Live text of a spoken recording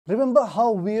Remember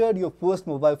how weird your first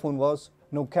mobile phone was?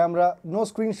 No camera, no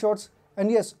screenshots,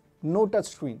 and yes, no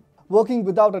touchscreen. Working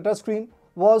without a touchscreen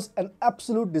was an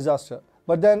absolute disaster.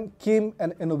 But then came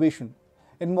an innovation.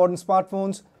 In modern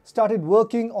smartphones, started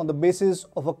working on the basis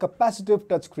of a capacitive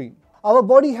touchscreen. Our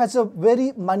body has a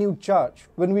very minute charge.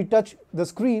 When we touch the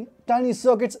screen, tiny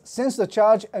circuits sense the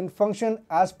charge and function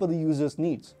as per the user's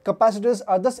needs. Capacitors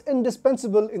are thus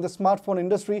indispensable in the smartphone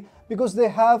industry because they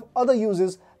have other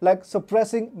uses like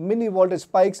suppressing mini voltage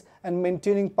spikes and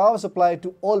maintaining power supply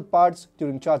to all parts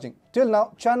during charging. Till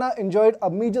now, China enjoyed a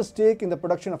major stake in the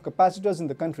production of capacitors in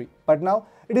the country. But now,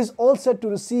 it is all set to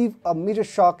receive a major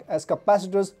shock as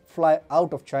capacitors fly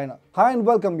out of China. Hi and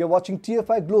welcome, you're watching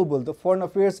TFI Global, the foreign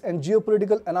affairs and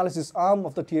geopolitical analysis arm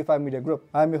of the TFI Media Group.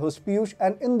 I'm your host Piyush,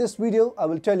 and in this video, I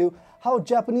will tell you how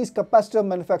Japanese capacitor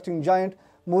manufacturing giant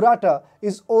Morata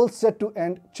is all set to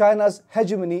end China's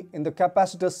hegemony in the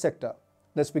capacitor sector.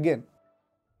 Let's begin.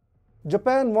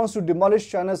 Japan wants to demolish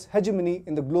China's hegemony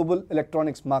in the global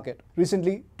electronics market.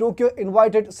 Recently, Tokyo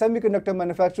invited semiconductor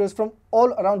manufacturers from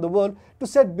all around the world to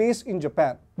set base in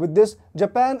Japan. With this,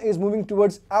 Japan is moving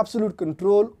towards absolute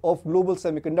control of global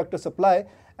semiconductor supply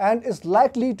and is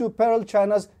likely to peril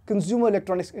China's consumer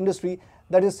electronics industry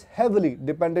that is heavily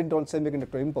dependent on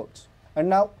semiconductor imports. And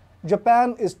now,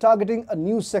 Japan is targeting a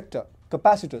new sector,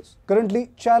 capacitors.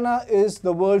 Currently, China is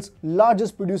the world's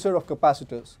largest producer of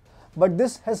capacitors. But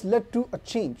this has led to a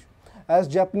change, as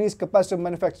Japanese capacitor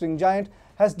manufacturing giant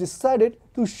has decided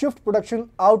to shift production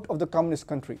out of the communist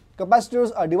country.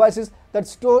 Capacitors are devices that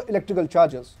store electrical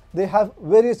charges. They have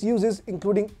various uses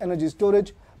including energy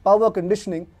storage, power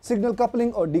conditioning, signal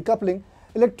coupling or decoupling,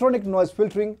 electronic noise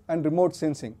filtering, and remote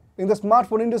sensing. In the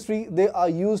smartphone industry, they are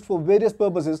used for various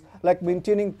purposes like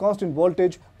maintaining constant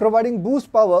voltage, providing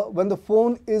boost power when the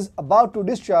phone is about to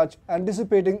discharge, and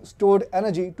dissipating stored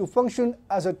energy to function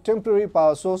as a temporary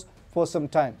power source for some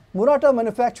time. Morata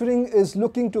Manufacturing is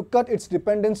looking to cut its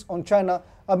dependence on China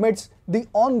amidst the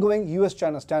ongoing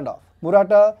US-China standoff.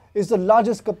 Morata is the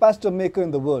largest capacitor maker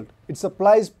in the world. It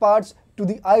supplies parts to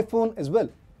the iPhone as well.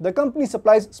 The company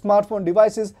supplies smartphone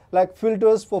devices like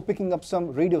filters for picking up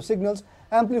some radio signals,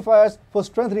 amplifiers for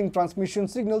strengthening transmission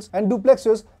signals, and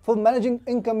duplexers for managing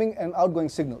incoming and outgoing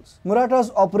signals.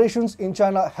 Morata's operations in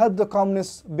China helped the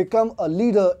communists become a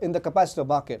leader in the capacitor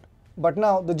market. But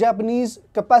now, the Japanese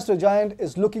capacitor giant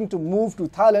is looking to move to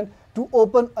Thailand to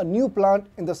open a new plant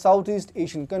in the Southeast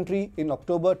Asian country in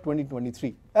October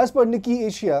 2023. As per Nikkei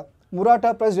Asia,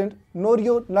 Morata President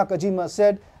Norio Nakajima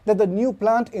said that the new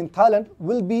plant in Thailand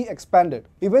will be expanded.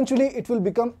 Eventually, it will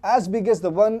become as big as the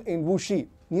one in Wuxi,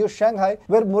 near Shanghai,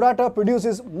 where Morata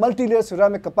produces multi-layer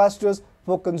ceramic capacitors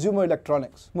for consumer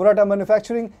electronics. Morata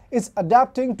Manufacturing is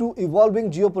adapting to evolving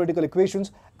geopolitical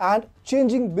equations and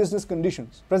changing business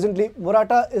conditions. Presently,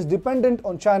 Morata is dependent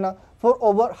on China for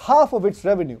over half of its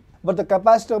revenue. But the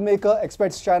capacitor maker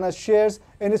expects China's shares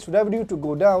in its revenue to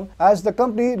go down as the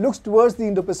company looks towards the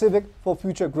Indo-Pacific for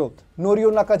future growth.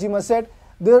 Norio Nakajima said,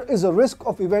 "There is a risk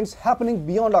of events happening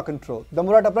beyond our control." The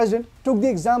Morata president took the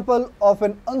example of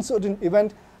an uncertain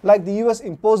event like the US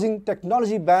imposing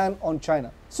technology ban on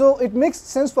China. So it makes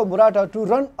sense for Morata to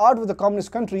run out of the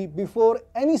communist country before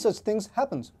any such things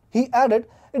happens. He added,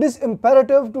 "It is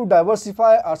imperative to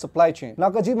diversify our supply chain."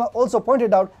 Nakajima also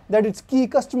pointed out that its key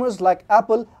customers like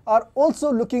Apple are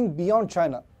also looking beyond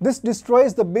China. This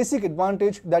destroys the basic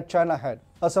advantage that China had.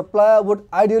 A supplier would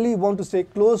ideally want to stay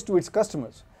close to its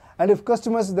customers. And if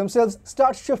customers themselves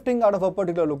start shifting out of a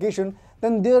particular location,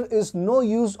 then there is no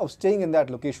use of staying in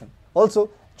that location. Also,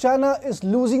 China is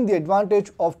losing the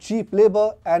advantage of cheap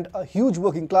labor and a huge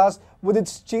working class with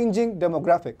its changing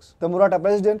demographics. The Morata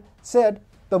president said,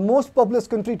 "The most populous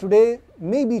country today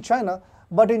may be China,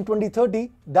 but in 2030,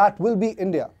 that will be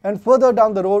India. And further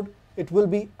down the road, it will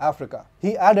be Africa."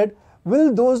 He added,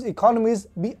 "Will those economies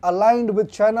be aligned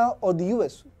with China or the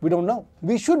US? We don't know.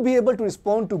 We should be able to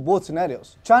respond to both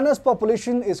scenarios." China's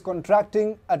population is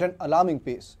contracting at an alarming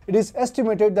pace. It is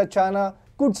estimated that China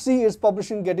could see its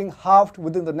population getting halved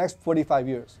within the next 45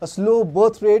 years. A slow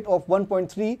birth rate of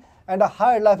 1.3 and a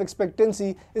higher life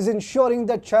expectancy is ensuring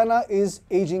that China is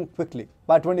aging quickly.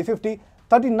 By 2050,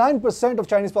 39% of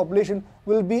Chinese population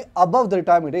will be above the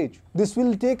retirement age. This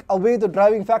will take away the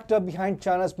driving factor behind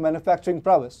China's manufacturing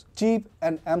prowess, cheap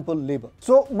and ample labor.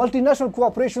 So, multinational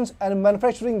corporations and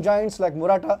manufacturing giants like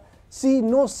Morata see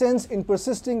no sense in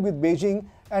persisting with Beijing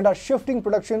and are shifting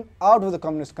production out of the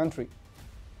communist country.